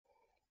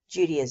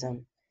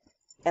Judaism.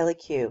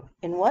 LQ.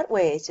 In what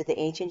ways did the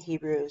ancient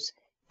Hebrews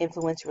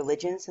influence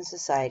religions and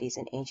societies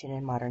in ancient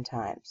and modern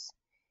times?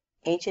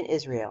 Ancient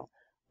Israel.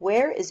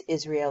 Where is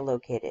Israel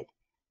located?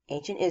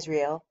 Ancient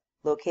Israel,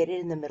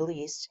 located in the Middle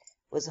East,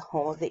 was the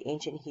home of the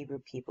ancient Hebrew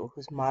people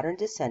whose modern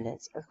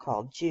descendants are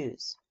called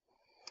Jews.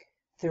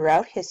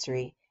 Throughout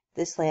history,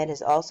 this land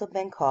has also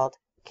been called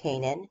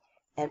Canaan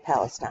and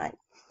Palestine.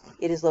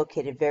 It is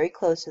located very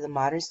close to the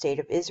modern state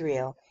of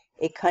Israel,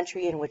 a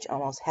country in which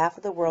almost half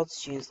of the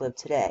world's Jews live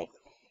today.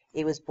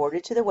 It was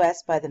bordered to the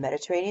west by the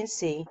Mediterranean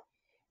Sea,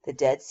 the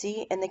Dead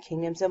Sea, and the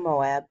kingdoms of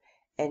Moab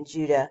and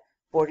Judah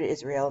bordered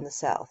Israel in the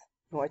south.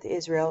 North of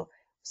Israel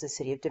was the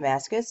city of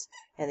Damascus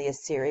and the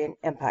Assyrian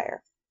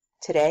Empire.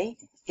 Today,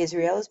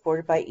 Israel is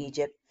bordered by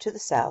Egypt to the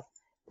south,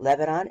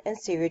 Lebanon and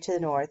Syria to the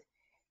north,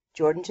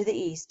 Jordan to the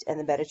east, and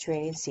the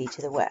Mediterranean Sea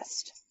to the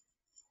west.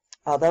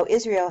 Although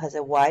Israel has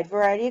a wide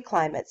variety of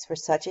climates for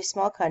such a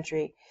small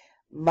country,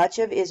 much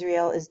of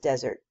Israel is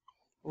desert.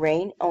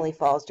 Rain only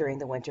falls during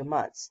the winter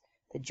months.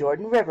 The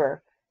Jordan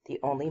River,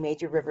 the only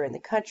major river in the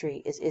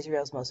country, is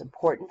Israel's most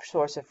important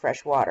source of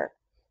fresh water.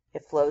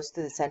 It flows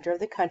through the center of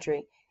the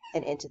country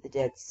and into the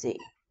Dead Sea.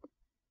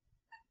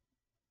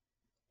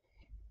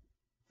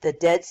 The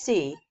Dead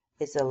Sea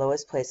is the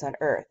lowest place on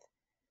earth,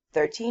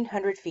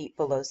 1,300 feet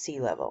below sea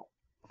level.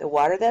 The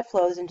water that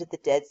flows into the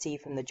Dead Sea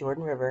from the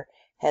Jordan River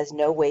has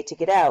no way to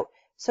get out,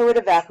 so it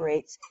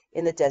evaporates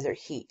in the desert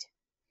heat.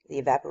 The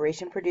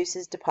evaporation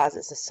produces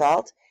deposits of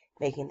salt,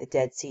 making the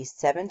Dead Sea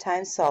 7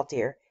 times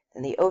saltier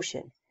than the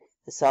ocean.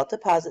 The salt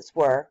deposits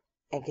were,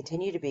 and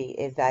continue to be,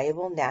 a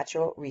valuable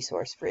natural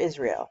resource for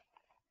Israel.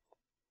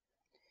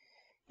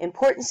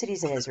 Important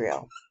cities in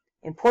Israel.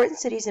 Important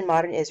cities in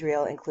modern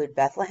Israel include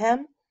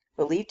Bethlehem,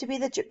 believed to be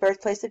the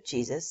birthplace of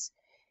Jesus,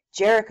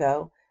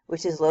 Jericho,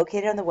 which is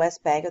located on the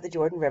west bank of the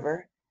Jordan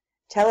River,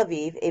 Tel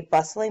Aviv, a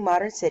bustling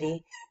modern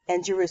city,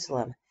 and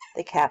Jerusalem,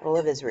 the capital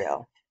of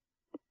Israel.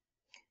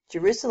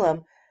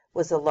 Jerusalem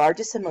was the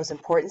largest and most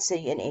important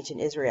city in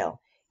ancient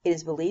Israel. It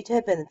is believed to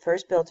have been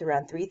first built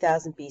around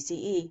 3000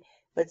 BCE,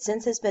 but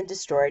since has been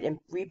destroyed and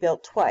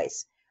rebuilt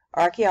twice.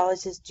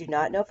 Archaeologists do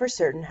not know for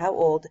certain how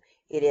old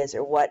it is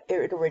or what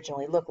it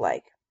originally looked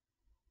like.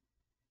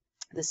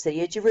 The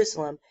city of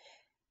Jerusalem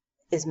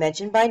is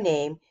mentioned by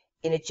name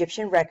in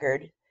Egyptian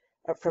record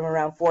from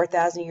around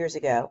 4,000 years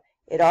ago.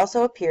 It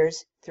also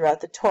appears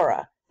throughout the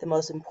Torah, the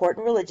most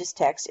important religious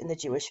text in the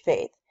Jewish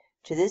faith.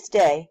 To this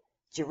day,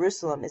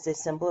 Jerusalem is a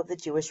symbol of the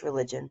Jewish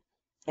religion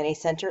and a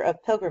center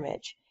of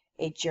pilgrimage,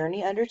 a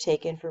journey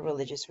undertaken for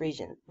religious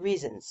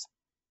reasons.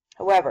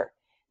 However,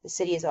 the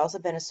city has also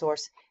been a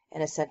source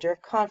and a center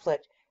of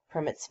conflict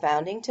from its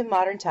founding to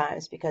modern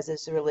times because of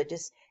its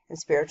religious and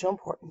spiritual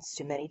importance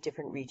to many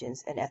different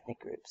regions and ethnic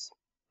groups.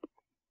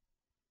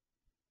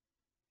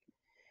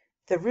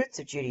 The roots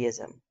of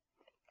Judaism.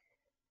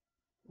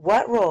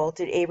 What role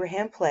did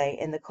Abraham play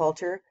in the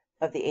culture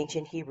of the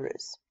ancient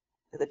Hebrews?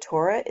 The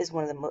Torah is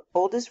one of the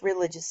oldest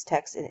religious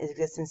texts in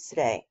existence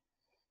today.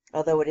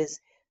 Although it is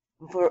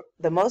for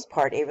the most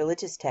part a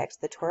religious text,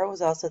 the Torah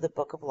was also the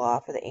book of law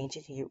for the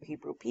ancient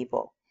Hebrew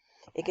people.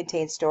 It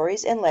contains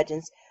stories and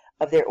legends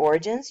of their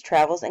origins,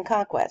 travels, and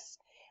conquests.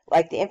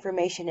 Like the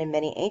information in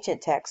many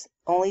ancient texts,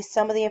 only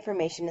some of the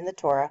information in the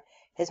Torah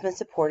has been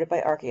supported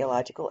by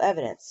archaeological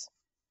evidence.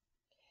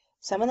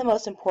 Some of the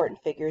most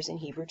important figures in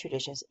Hebrew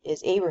traditions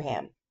is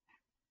Abraham.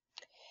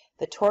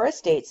 The Torah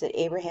states that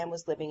Abraham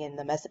was living in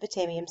the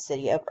Mesopotamian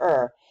city of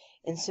Ur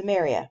in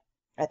Samaria.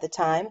 At the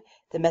time,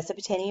 the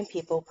Mesopotamian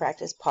people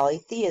practiced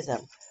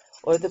polytheism,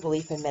 or the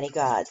belief in many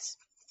gods.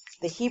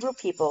 The Hebrew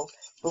people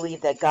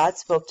believed that God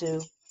spoke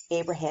to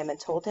Abraham and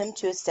told him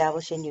to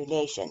establish a new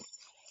nation.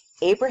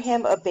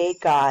 Abraham obeyed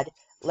God,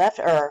 left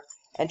Ur,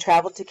 and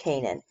traveled to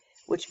Canaan,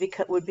 which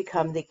would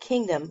become the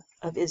kingdom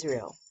of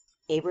Israel.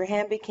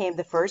 Abraham became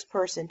the first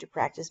person to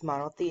practice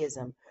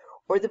monotheism,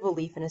 or the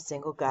belief in a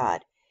single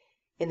God,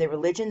 in the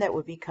religion that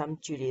would become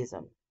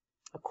Judaism.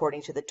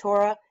 According to the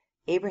Torah,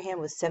 Abraham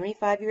was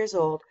 75 years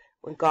old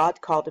when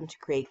God called him to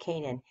create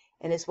Canaan,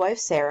 and his wife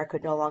Sarah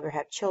could no longer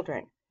have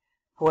children.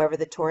 However,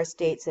 the Torah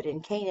states that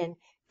in Canaan,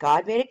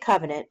 God made a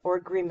covenant or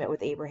agreement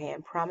with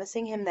Abraham,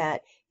 promising him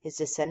that his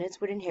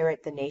descendants would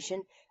inherit the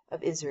nation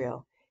of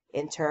Israel.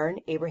 In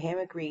turn, Abraham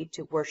agreed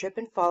to worship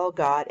and follow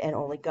God and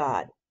only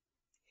God.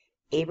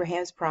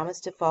 Abraham's promise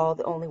to follow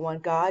the only one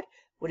God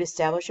would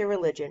establish a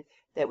religion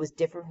that was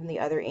different from the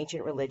other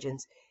ancient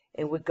religions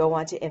and would go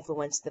on to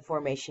influence the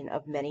formation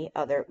of many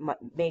other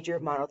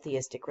major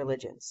monotheistic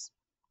religions.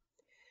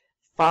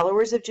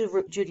 Followers of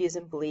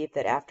Judaism believe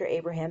that after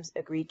Abraham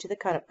agreed to the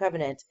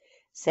covenant,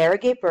 Sarah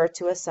gave birth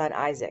to a son,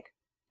 Isaac,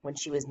 when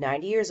she was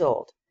 90 years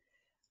old.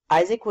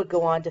 Isaac would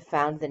go on to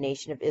found the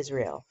nation of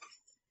Israel.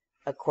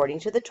 According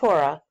to the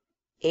Torah,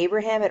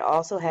 Abraham had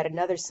also had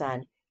another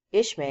son,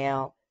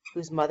 Ishmael,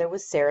 whose mother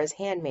was Sarah's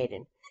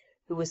handmaiden,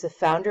 who was the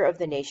founder of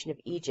the nation of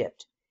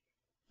Egypt.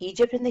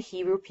 Egypt and the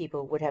Hebrew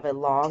people would have a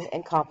long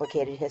and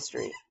complicated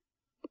history.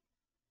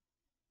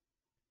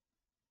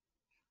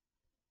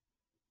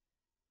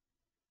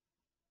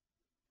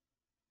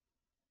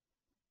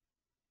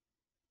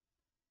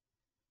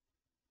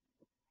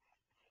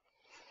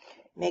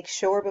 Make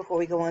sure before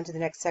we go on to the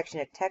next section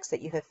of text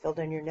that you have filled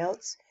in your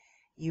notes.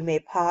 You may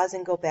pause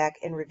and go back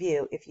and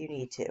review if you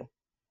need to.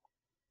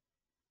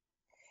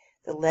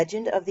 The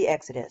legend of the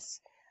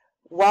Exodus.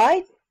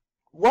 What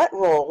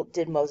role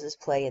did Moses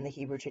play in the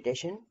Hebrew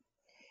tradition?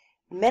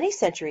 Many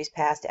centuries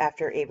passed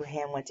after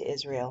Abraham went to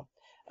Israel.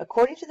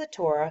 According to the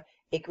Torah,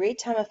 a great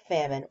time of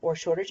famine or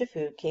shortage of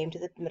food came to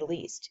the Middle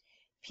East.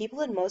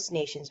 People in most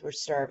nations were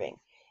starving.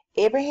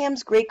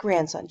 Abraham's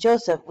great-grandson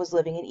Joseph was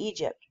living in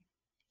Egypt.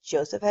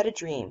 Joseph had a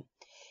dream.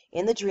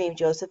 In the dream,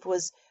 Joseph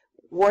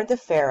warned the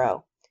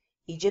Pharaoh,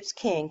 Egypt's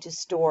king, to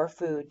store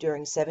food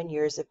during 7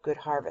 years of good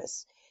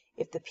harvests.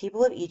 If the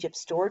people of Egypt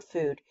stored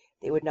food,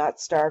 they would not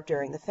starve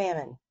during the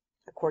famine.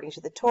 According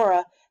to the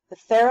Torah, the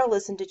Pharaoh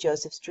listened to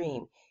Joseph's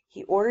dream.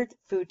 He ordered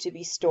food to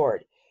be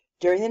stored.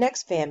 During the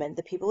next famine,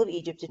 the people of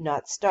Egypt did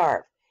not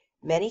starve.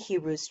 Many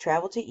Hebrews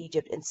traveled to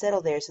Egypt and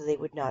settled there so they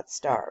would not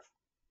starve.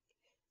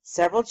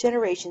 Several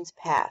generations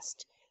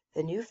passed.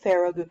 The new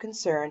Pharaoh grew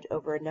concerned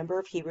over a number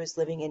of Hebrews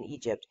living in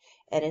Egypt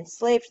and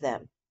enslaved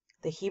them.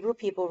 The Hebrew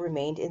people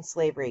remained in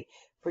slavery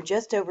for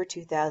just over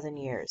 2,000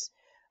 years.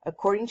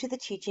 According to the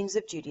teachings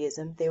of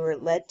Judaism, they were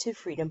led to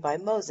freedom by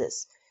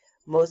Moses.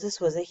 Moses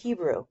was a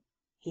Hebrew.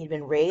 He had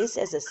been raised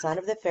as the son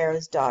of the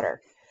Pharaoh's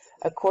daughter.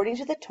 According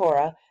to the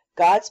Torah,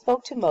 God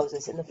spoke to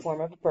Moses in the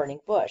form of a burning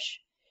bush.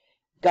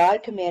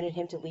 God commanded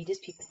him to lead his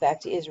people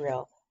back to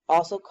Israel,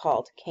 also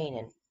called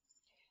Canaan.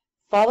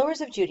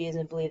 Followers of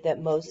Judaism believe that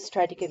Moses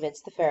tried to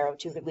convince the Pharaoh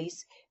to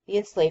release the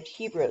enslaved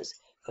Hebrews,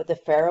 but the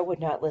Pharaoh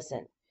would not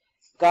listen.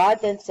 God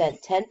then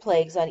sent 10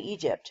 plagues on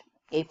Egypt.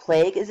 A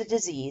plague is a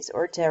disease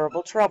or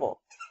terrible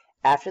trouble.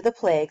 After the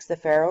plagues, the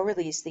Pharaoh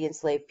released the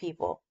enslaved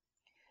people.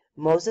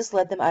 Moses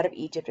led them out of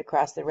Egypt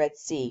across the Red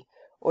Sea,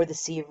 or the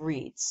Sea of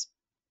Reeds.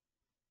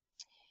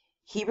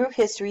 Hebrew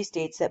history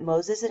states that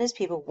Moses and his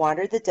people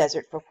wandered the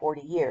desert for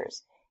 40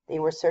 years. They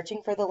were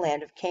searching for the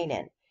land of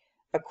Canaan.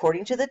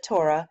 According to the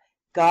Torah,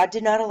 God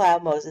did not allow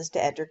Moses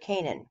to enter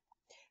Canaan.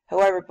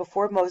 However,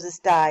 before Moses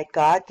died,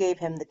 God gave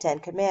him the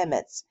 10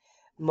 Commandments.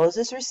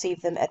 Moses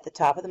received them at the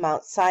top of the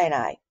Mount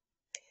Sinai.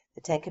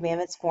 The 10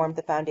 Commandments formed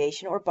the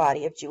foundation or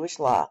body of Jewish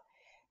law.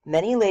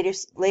 Many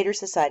later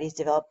societies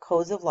developed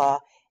codes of law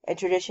and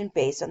tradition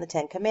based on the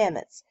 10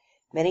 Commandments.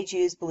 Many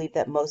Jews believe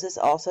that Moses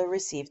also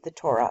received the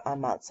Torah on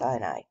Mount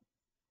Sinai.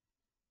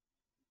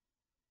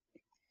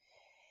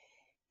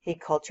 A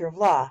culture of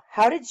law.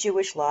 How did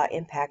Jewish law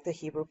impact the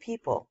Hebrew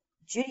people?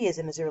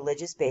 Judaism is a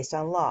religion based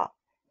on law.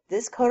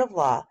 This code of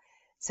law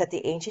set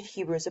the ancient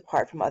Hebrews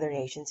apart from other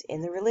nations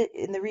in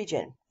the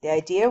region. The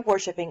idea of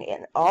worshiping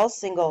a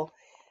single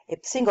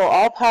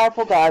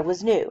all-powerful God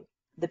was new.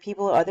 The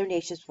people of other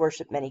nations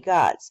worshipped many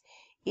gods.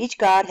 Each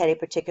god had a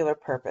particular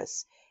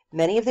purpose.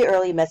 Many of the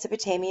early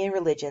Mesopotamian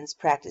religions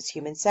practiced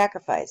human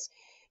sacrifice.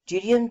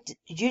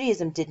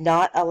 Judaism did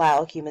not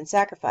allow human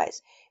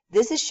sacrifice.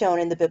 This is shown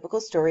in the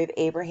biblical story of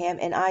Abraham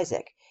and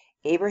Isaac.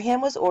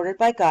 Abraham was ordered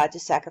by God to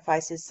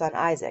sacrifice his son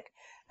Isaac.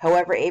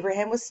 However,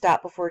 Abraham was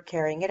stopped before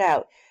carrying it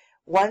out,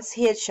 once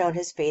he had shown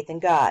his faith in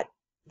God.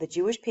 The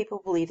Jewish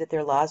people believed that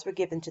their laws were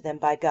given to them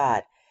by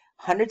God.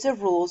 Hundreds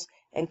of rules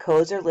and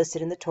codes are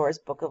listed in the Torah's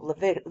book of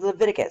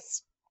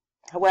Leviticus.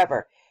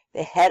 However,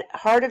 the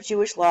heart of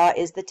Jewish law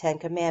is the 10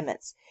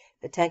 Commandments.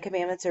 The 10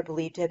 Commandments are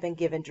believed to have been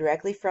given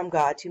directly from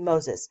God to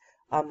Moses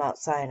on Mount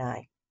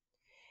Sinai.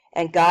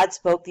 And God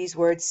spoke these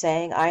words,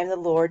 saying, I am the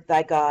Lord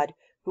thy God,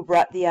 who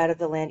brought thee out of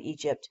the land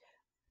Egypt,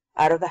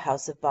 out of the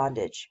house of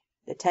bondage.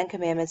 The 10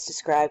 Commandments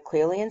describe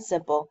clearly and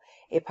simple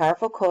a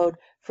powerful code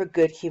for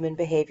good human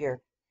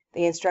behavior.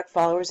 They instruct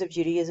followers of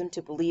Judaism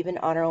to believe and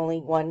honor only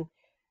one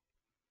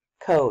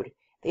code.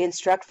 They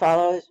instruct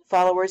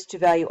followers to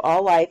value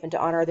all life and to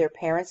honor their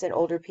parents and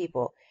older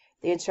people.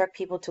 They instruct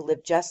people to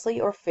live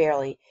justly or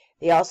fairly.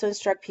 They also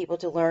instruct people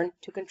to learn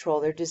to control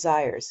their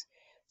desires.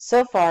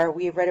 So far,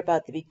 we have read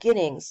about the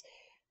beginnings,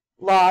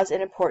 laws,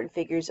 and important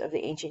figures of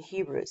the ancient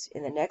Hebrews.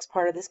 In the next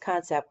part of this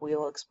concept, we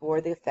will explore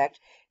the effect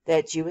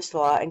that Jewish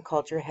law and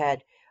culture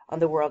had on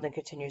the world and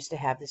continues to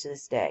have to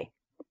this day.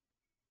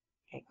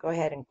 Okay, go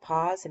ahead and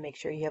pause and make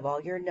sure you have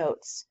all your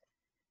notes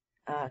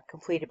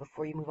completed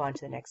before you move on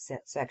to the next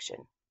section.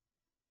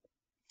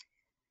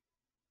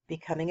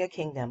 Becoming a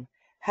kingdom.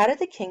 How did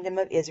the kingdom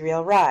of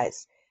Israel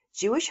rise?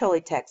 Jewish holy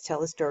texts tell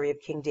the story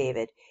of King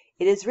David.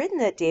 It is written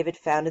that David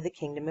founded the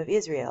kingdom of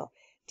Israel.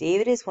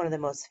 David is one of the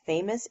most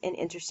famous and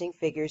interesting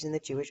figures in the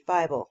Jewish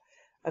Bible.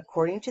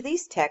 According to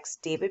these texts,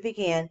 David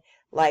began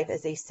life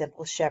as a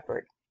simple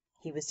shepherd.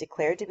 He was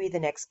declared to be the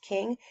next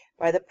king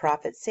by the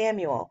prophet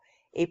Samuel.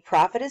 A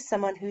prophet is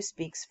someone who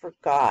speaks for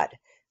God.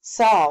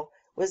 Saul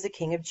was the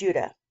king of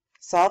Judah.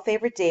 Saul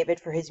favored David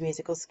for his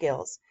musical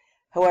skills.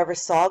 However,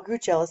 Saul grew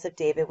jealous of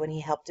David when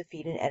he helped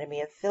defeat an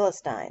enemy of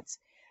Philistines.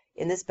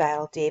 In this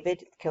battle,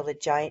 David killed a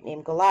giant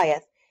named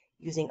Goliath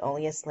using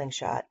only a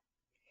slingshot.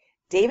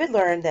 David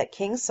learned that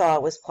King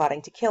Saul was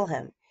plotting to kill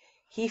him.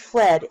 He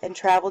fled and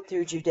traveled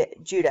through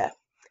Judah.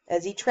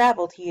 As he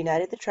traveled, he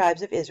united the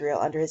tribes of Israel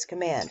under his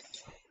command.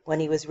 When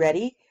he was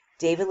ready,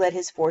 David led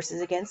his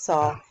forces against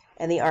Saul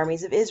and the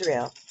armies of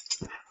Israel.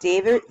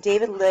 David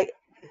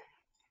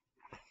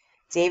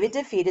David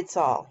defeated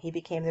Saul. He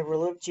became the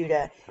ruler of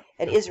Judah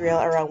and Israel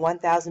around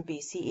 1000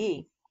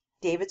 BCE.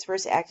 David's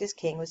first act as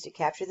king was to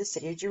capture the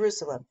city of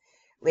Jerusalem.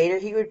 Later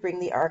he would bring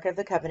the Ark of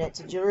the Covenant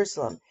to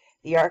Jerusalem.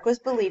 The Ark was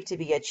believed to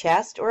be a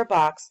chest or a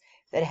box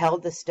that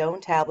held the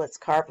stone tablets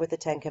carved with the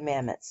Ten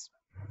Commandments.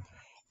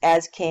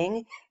 As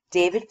king,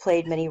 David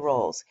played many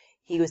roles.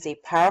 He was a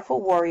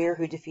powerful warrior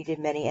who defeated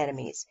many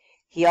enemies.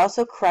 He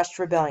also crushed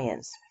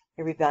rebellions.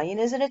 A rebellion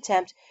is an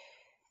attempt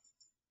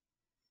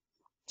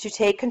to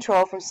take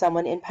control from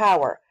someone in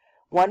power.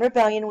 One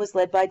rebellion was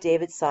led by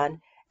David's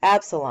son,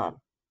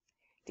 Absalom.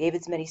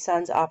 David's many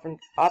sons often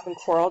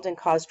quarreled and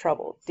caused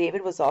trouble.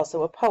 David was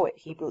also a poet.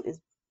 He is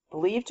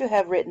believed to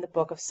have written the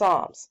book of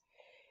Psalms.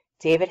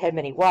 David had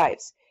many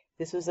wives.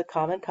 This was a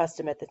common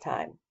custom at the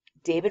time.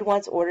 David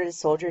once ordered a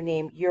soldier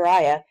named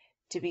Uriah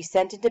to be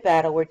sent into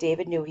battle where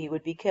David knew he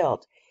would be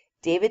killed.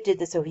 David did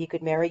this so he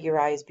could marry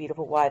Uriah's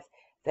beautiful wife,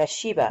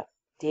 Bathsheba.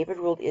 David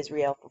ruled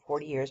Israel for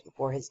 40 years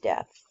before his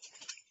death.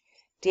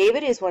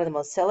 David is one of the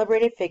most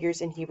celebrated figures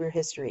in Hebrew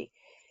history.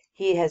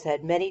 He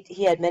had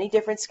many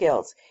different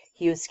skills.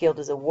 He was skilled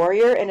as a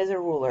warrior and as a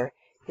ruler.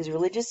 His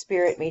religious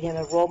spirit made him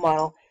a role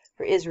model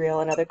for Israel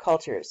and other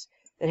cultures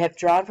that have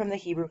drawn from the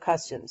Hebrew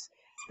customs.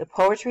 The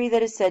poetry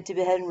that is said to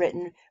have been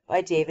written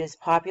by David is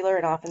popular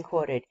and often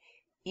quoted.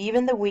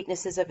 Even the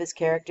weaknesses of his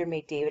character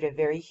made David a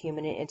very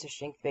human and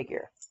interesting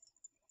figure.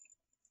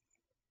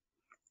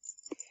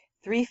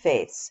 Three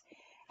faiths.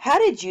 How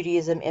did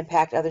Judaism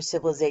impact other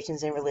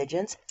civilizations and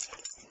religions?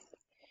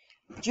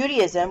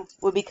 Judaism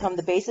would become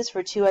the basis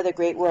for two other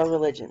great world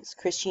religions,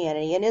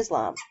 Christianity and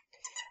Islam.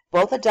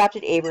 Both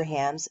adopted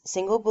Abraham's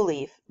single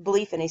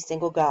belief in a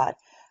single God.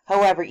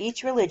 However,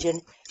 each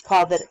religion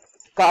called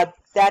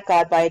that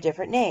God by a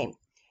different name.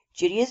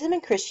 Judaism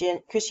and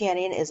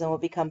Christianity and Islam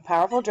would become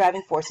powerful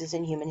driving forces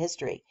in human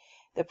history.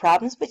 The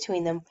problems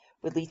between them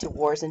would lead to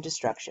wars and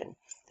destruction.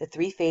 The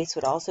three faiths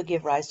would also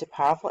give rise to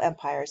powerful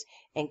empires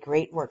and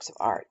great works of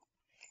art.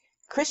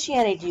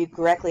 Christianity grew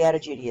directly out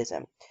of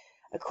Judaism.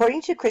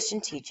 According to Christian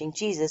teaching,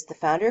 Jesus, the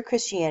founder of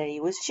Christianity,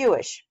 was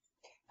Jewish.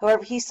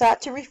 However, he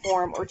sought to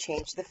reform or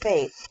change the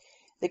faith.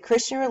 The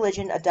Christian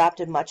religion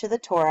adopted much of the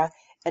Torah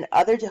and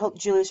other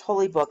Jewish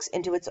holy books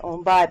into its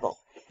own Bible.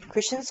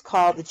 Christians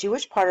call the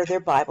Jewish part of their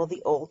Bible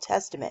the Old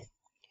Testament.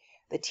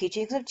 The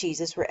teachings of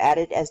Jesus were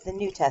added as the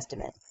New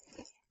Testament.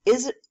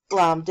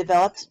 Islam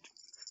developed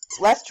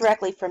less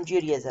directly from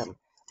Judaism.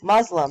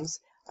 Muslims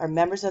are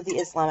members of the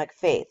Islamic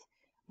faith.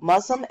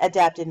 Muslims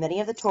adapted many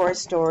of the Torah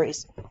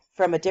stories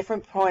from a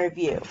different point of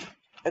view.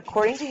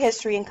 According to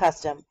history and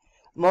custom,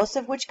 most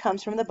of which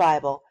comes from the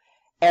Bible,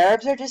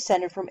 Arabs are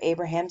descended from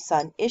Abraham's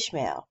son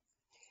Ishmael.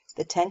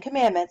 The Ten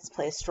Commandments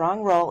play a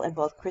strong role in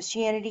both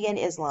Christianity and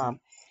Islam.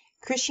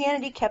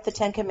 Christianity kept the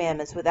Ten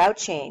Commandments without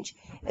change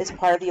as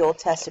part of the Old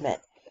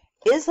Testament.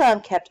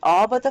 Islam kept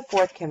all but the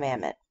fourth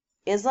commandment.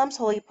 Islam's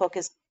holy book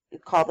is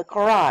called the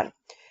Quran.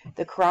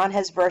 The Quran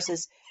has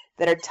verses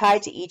that are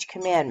tied to each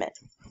commandment.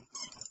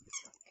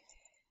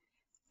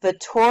 The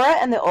Torah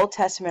and the Old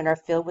Testament are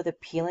filled with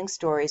appealing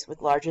stories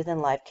with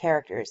larger-than-life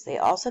characters. They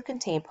also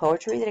contain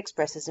poetry that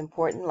expresses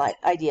important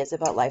ideas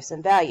about life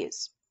and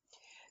values.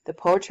 The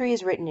poetry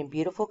is written in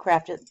beautifully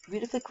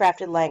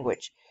crafted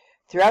language.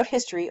 Throughout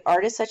history,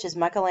 artists such as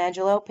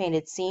Michelangelo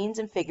painted scenes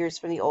and figures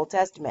from the Old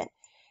Testament.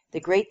 The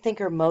great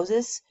thinker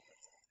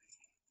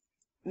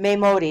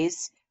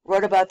Maimonides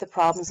wrote about the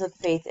problems of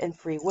faith and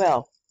free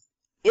will.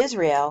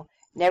 Israel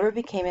never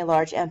became a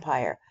large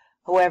empire.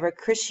 However,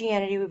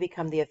 Christianity would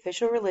become the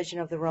official religion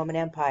of the Roman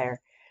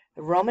Empire.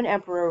 The Roman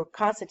Emperor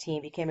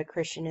Constantine became a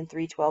Christian in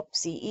 312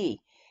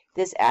 CE.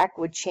 This act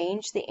would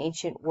change the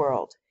ancient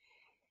world.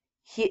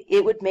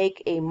 It would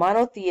make a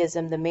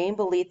monotheism the main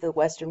belief of the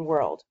Western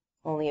world.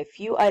 Only a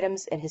few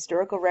items and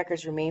historical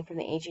records remain from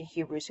the ancient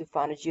Hebrews who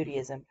founded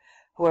Judaism.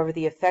 However,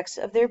 the effects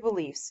of their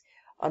beliefs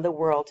on the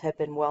world have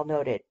been well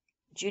noted.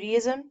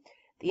 Judaism,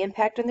 the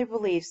impact on their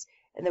beliefs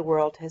in the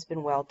world has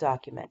been well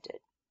documented.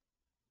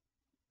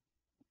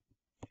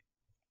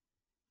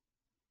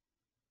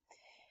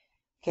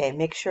 Okay,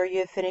 make sure you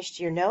have finished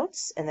your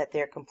notes and that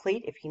they're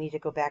complete. If you need to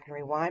go back and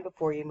rewind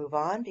before you move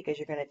on, because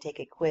you're going to take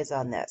a quiz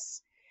on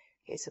this.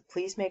 Okay, so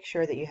please make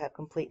sure that you have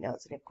complete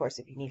notes. And of course,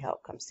 if you need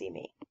help, come see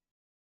me.